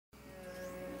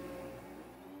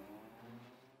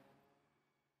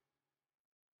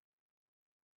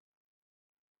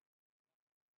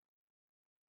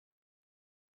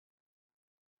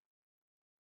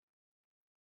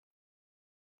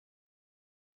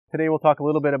Today we'll talk a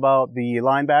little bit about the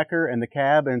Linebacker and the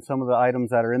cab and some of the items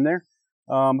that are in there.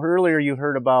 Earlier you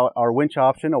heard about our winch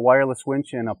option, a wireless winch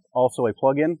and also a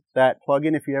plug-in. That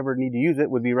plug-in, if you ever need to use it,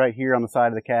 would be right here on the side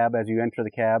of the cab. As you enter the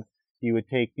cab, you would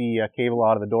take the cable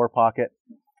out of the door pocket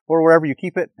or wherever you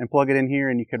keep it and plug it in here,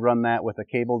 and you could run that with a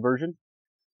cabled version.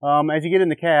 As you get in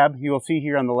the cab, you will see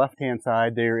here on the left-hand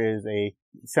side there is a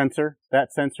sensor.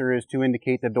 That sensor is to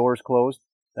indicate the door is closed.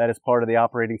 That is part of the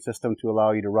operating system to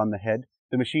allow you to run the head.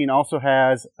 The machine also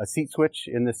has a seat switch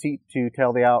in the seat to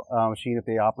tell the machine if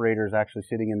the operator is actually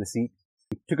sitting in the seat.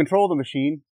 To control the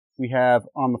machine, we have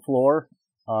on the floor,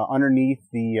 underneath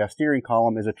the steering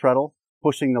column is a treadle.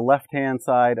 Pushing the left-hand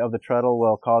side of the treadle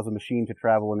will cause the machine to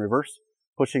travel in reverse.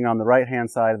 Pushing on the right-hand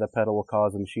side of the pedal will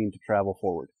cause the machine to travel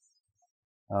forward.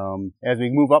 As we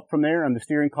move up from there on the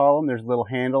steering column, there's a little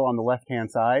handle on the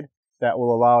left-hand side that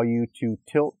will allow you to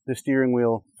tilt the steering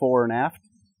wheel fore and aft,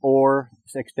 or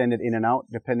extend it in and out,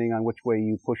 depending on which way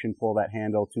you push and pull that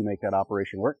handle to make that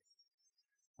operation work.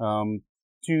 To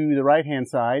the right-hand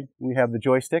side, we have the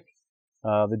joystick.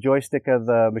 The joystick of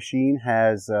the machine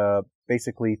has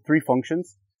basically three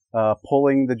functions.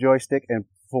 Pulling the joystick and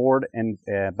forward and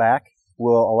back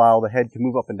will allow the head to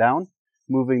move up and down.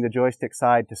 Moving the joystick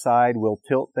side to side will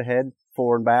tilt the head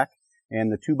forward and back.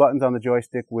 And the two buttons on the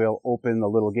joystick will open the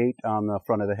little gate on the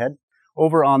front of the head.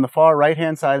 Over on the far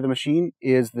right-hand side of the machine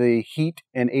is the heat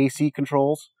and AC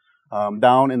controls.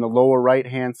 Down in the lower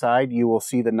right-hand side, you will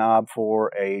see the knob for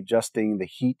adjusting the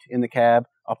heat in the cab.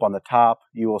 Up on the top,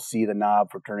 you will see the knob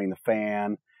for turning the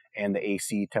fan and the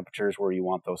AC temperatures where you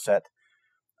want those set.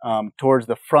 Towards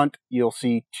the front, you'll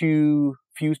see two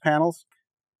fuse panels.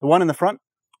 The one in the front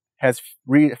has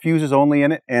fuses only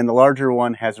in it, and the larger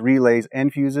one has relays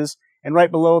and fuses. And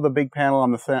right below the big panel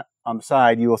on the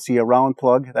side, you will see a round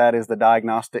plug. That is the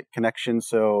diagnostic connection.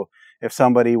 So if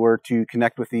somebody were to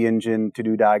connect with the engine to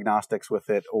do diagnostics with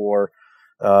it, or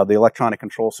the electronic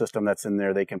control system that's in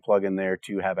there, they can plug in there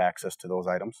to have access to those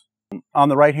items. On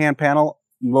the right-hand panel,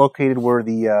 located where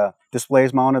the display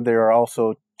is mounted, there are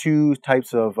also two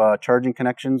types of charging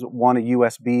connections, one a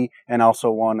USB and also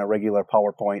one a regular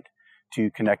power point to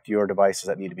connect your devices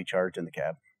that need to be charged in the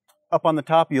cab. Up on the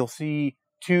top, you'll see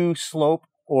two slope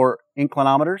or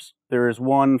inclinometers. There is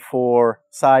one for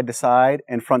side to side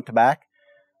and front to back.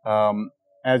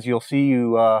 As you'll see,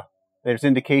 there's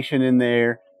indication in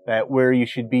there that where you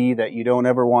should be, that you don't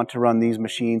ever want to run these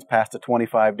machines past a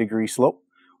 25-degree slope,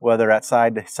 whether at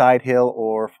side to side hill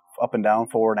or up and down,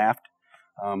 forward and aft.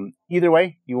 Either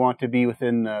way, you want to be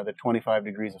within the 25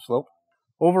 degrees of slope.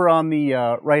 Over on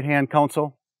the right-hand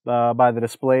console by the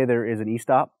display, there is an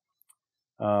e-stop.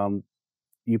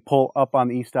 You pull up on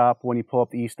the e-stop. When you pull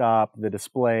up the e-stop, the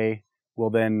display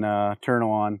will then turn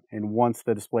on, and once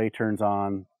the display turns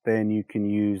on, then you can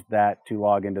use that to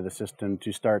log into the system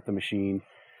to start the machine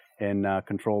and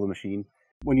control the machine.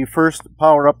 When you first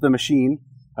power up the machine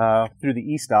through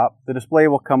the e-stop, the display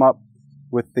will come up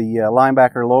with the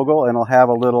Linebacker logo, and it'll have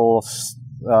a little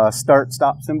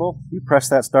start-stop symbol. You press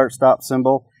that start-stop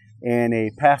symbol, and a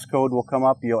passcode will come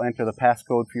up. You'll enter the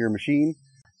passcode for your machine.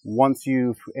 Once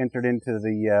you've entered into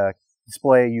the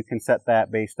display, you can set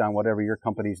that based on whatever your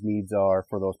company's needs are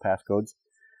for those passcodes.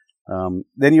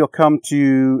 Then you'll come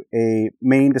to a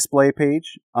main display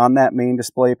page. On that main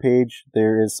display page,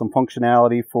 there is some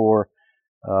functionality for,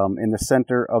 in the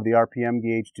center of the RPM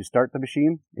gauge to start the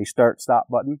machine, a start-stop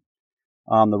button.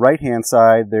 On the right-hand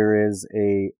side, there is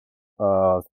a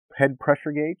head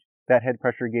pressure gauge. That head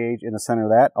pressure gauge in the center of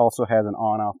that also has an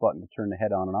on-off button to turn the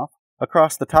head on and off.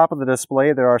 Across the top of the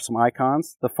display, there are some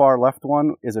icons. The far left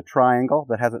one is a triangle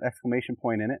that has an exclamation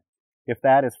point in it. If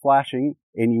that is flashing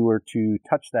and you were to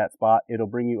touch that spot, it'll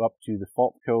bring you up to the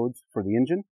fault codes for the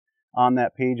engine. On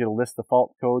that page, it'll list the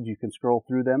fault codes. You can scroll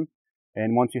through them,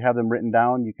 and once you have them written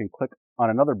down, you can click on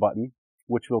another button,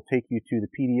 which will take you to the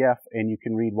PDF, and you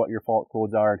can read what your fault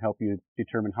codes are and help you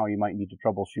determine how you might need to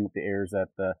troubleshoot the errors that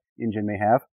the engine may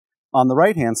have. On the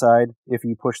right-hand side, if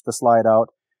you push the slide out,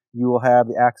 you will have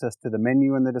the access to the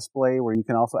menu in the display, where you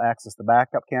can also access the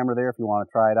backup camera there if you want to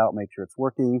try it out, make sure it's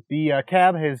working. The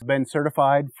cab has been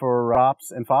certified for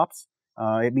ROPS and FOPS.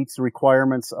 It meets the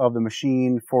requirements of the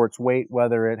machine for its weight,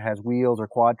 whether it has wheels or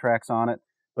quad tracks on it,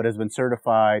 but has been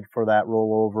certified for that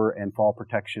rollover and fall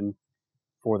protection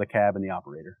for the cab and the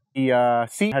operator. The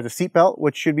seat has a seat belt,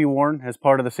 which should be worn as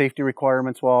part of the safety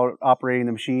requirements while operating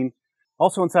the machine.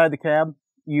 Also inside the cab,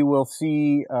 you will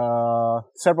see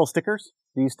several stickers.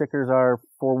 These stickers are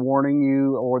for warning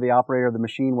you or the operator of the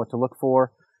machine what to look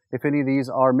for. If any of these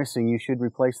are missing, you should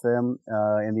replace them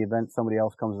in the event somebody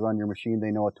else comes to run your machine.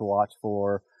 They know what to watch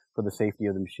for the safety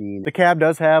of the machine. The cab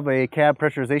does have a cab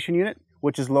pressurization unit,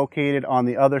 which is located on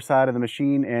the other side of the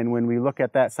machine. And when we look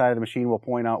at that side of the machine, we'll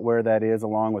point out where that is,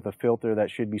 along with a filter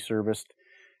that should be serviced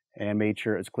and made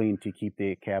sure it's clean to keep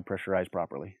the cab pressurized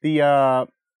properly. The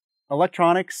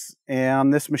electronics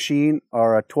on this machine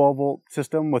are a 12-volt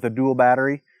system with a dual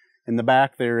battery. In the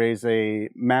back, there is a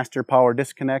master power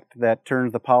disconnect that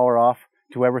turns the power off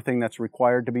to everything that's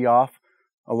required to be off,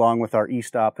 along with our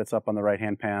e-stop that's up on the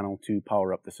right-hand panel to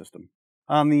power up the system.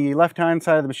 On the left-hand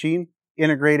side of the machine,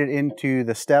 integrated into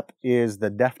the step, is the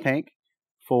DEF tank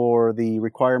for the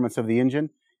requirements of the engine.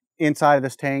 Inside of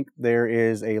this tank, there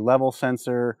is a level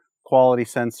sensor, quality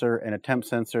sensor, and a temp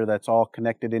sensor that's all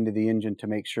connected into the engine to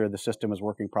make sure the system is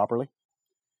working properly.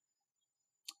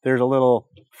 There's a little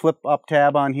flip-up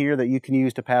tab on here that you can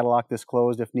use to padlock this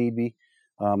closed if need be,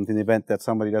 in the event that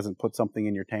somebody doesn't put something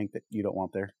in your tank that you don't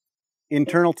want there.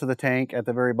 Internal to the tank, at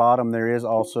the very bottom, there is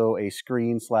also a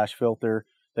screen/filter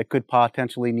that could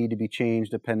potentially need to be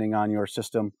changed depending on your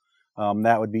system.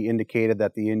 That would be indicated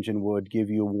that the engine would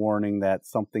give you a warning that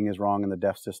something is wrong in the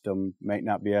DEF system, might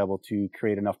not be able to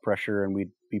create enough pressure, and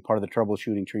we'd be part of the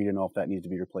troubleshooting tree to know if that needs to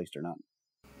be replaced or not.